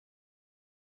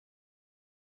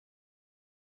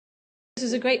This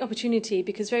is a great opportunity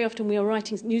because very often we are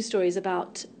writing news stories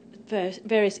about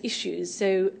various issues.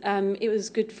 So it was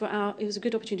a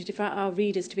good opportunity for our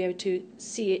readers to be able to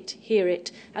see it, hear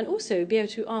it, and also be able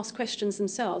to ask questions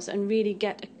themselves and really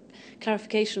get a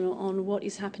clarification on what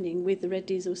is happening with the red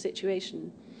diesel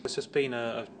situation. This has been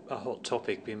a hot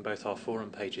topic in both our forum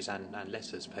pages and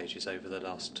letters pages over the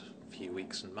last few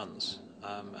weeks and months,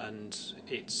 and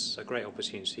it's a great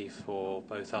opportunity for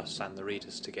both us and the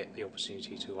readers to get the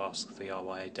opportunity to ask the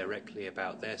RYA directly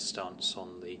about their stance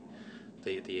on the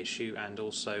issue and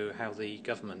also how the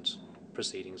government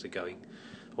proceedings are going.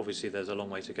 Obviously there's a long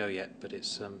way to go yet, but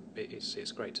it's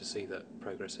great to see that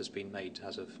progress has been made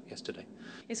as of yesterday.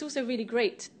 It's also really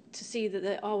great to see that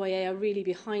the RYA are really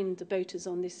behind the boaters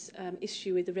on this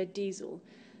issue with the red diesel,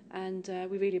 and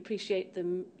we really appreciate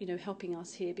them, helping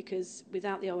us here, because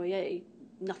without the RYA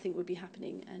nothing would be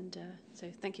happening, and so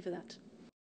thank you for that.